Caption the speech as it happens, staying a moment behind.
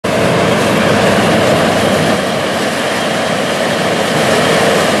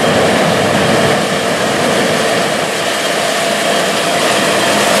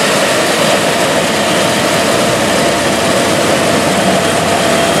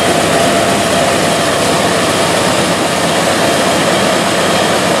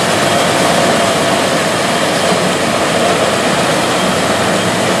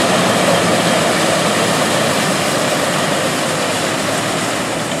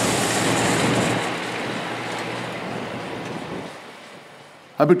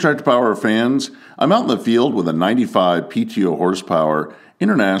Hi, Big Tractor Power fans. I'm out in the field with a 95 PTO horsepower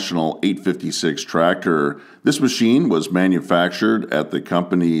International 856 tractor. This machine was manufactured at the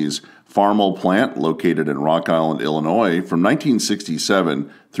company's Farmall plant located in Rock Island, Illinois from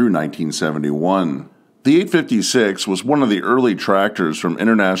 1967 through 1971. The 856 was one of the early tractors from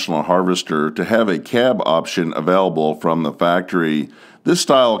International Harvester to have a cab option available from the factory. This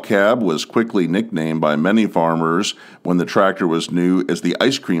style cab was quickly nicknamed by many farmers when the tractor was new as the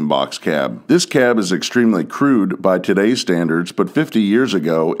ice cream box cab. This cab is extremely crude by today's standards, but 50 years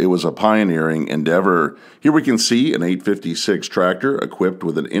ago it was a pioneering endeavor. Here we can see an 856 tractor equipped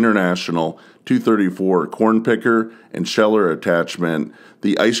with an International 234 corn picker and sheller attachment.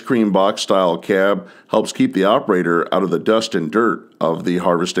 The ice cream box style cab helps keep the operator out of the dust and dirt of the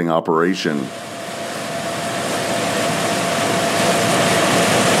harvesting operation.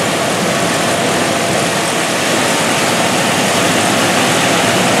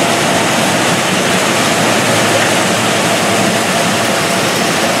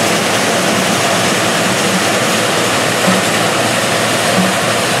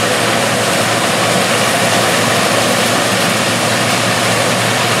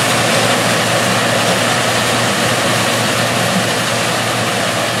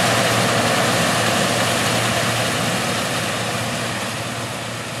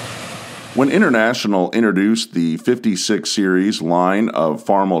 When International introduced the 56 series line of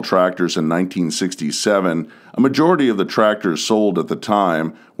Farmall tractors in 1967, a majority of the tractors sold at the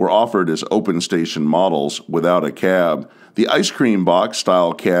time were offered as open station models without a cab. The ice cream box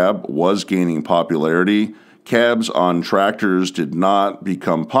style cab was gaining popularity. Cabs on tractors did not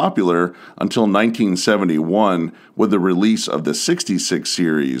become popular until 1971 with the release of the 66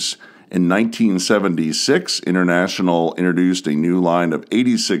 series. In 1976, International introduced a new line of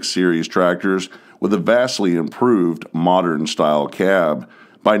 86 series tractors with a vastly improved modern-style cab.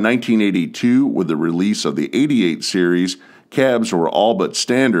 By 1982, with the release of the 88 series, cabs were all but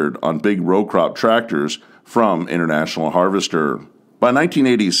standard on big row crop tractors from International Harvester. By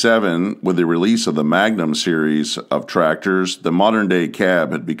 1987, with the release of the Magnum series of tractors, the modern-day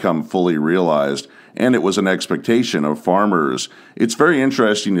cab had become fully realized, and it was an expectation of farmers. It's very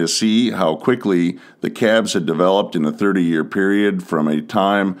interesting to see how quickly the cabs had developed in a 30-year period from a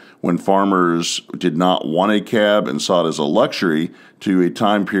time when farmers did not want a cab and saw it as a luxury to a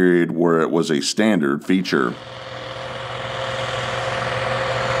time period where it was a standard feature.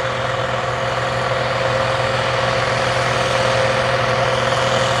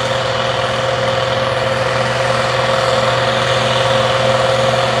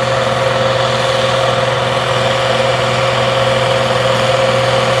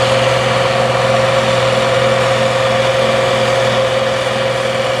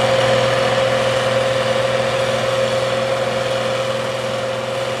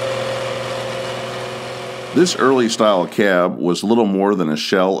 This early style cab was little more than a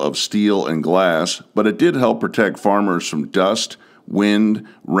shell of steel and glass, but it did help protect farmers from dust, wind,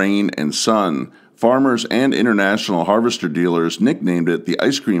 rain, and sun. Farmers and International Harvester dealers nicknamed it the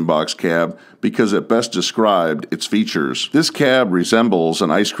ice cream box cab because it best described its features. This cab resembles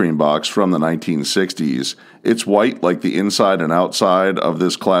an ice cream box from the 1960s. It's white like the inside and outside of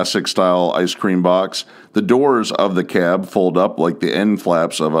this classic style ice cream box. The doors of the cab fold up like the end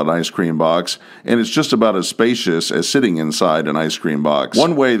flaps of an ice cream box, and it's just about as spacious as sitting inside an ice cream box.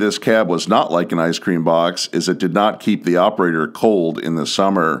 One way this cab was not like an ice cream box is it did not keep the operator cold in the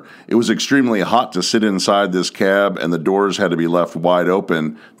summer. It was extremely hot to sit inside this cab, and the doors had to be left wide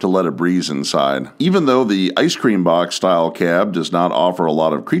open to let a breeze inside. Even though the ice cream box style cab does not offer a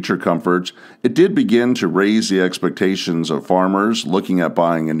lot of creature comforts, it did begin to raise the expectations of farmers looking at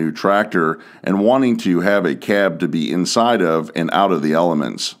buying a new tractor and wanting to have a cab to be inside of and out of the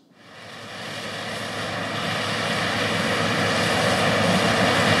elements.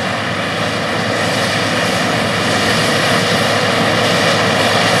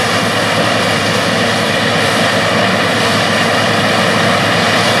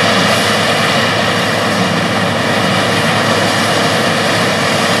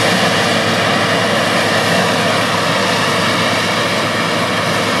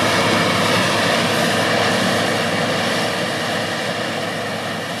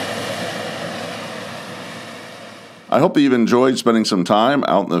 I hope that you've enjoyed spending some time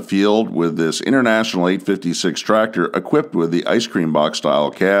out in the field with this International 856 tractor equipped with the ice cream box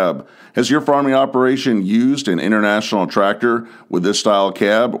style cab. Has your farming operation used an International tractor with this style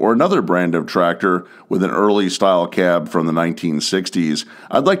cab or another brand of tractor with an early style cab from the 1960s?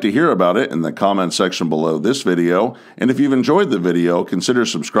 I'd like to hear about it in the comment section below this video. And if you've enjoyed the video, consider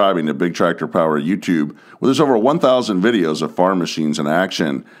subscribing to Big Tractor Power YouTube, where there's over 1,000 videos of farm machines in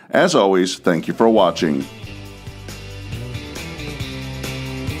action. As always, thank you for watching.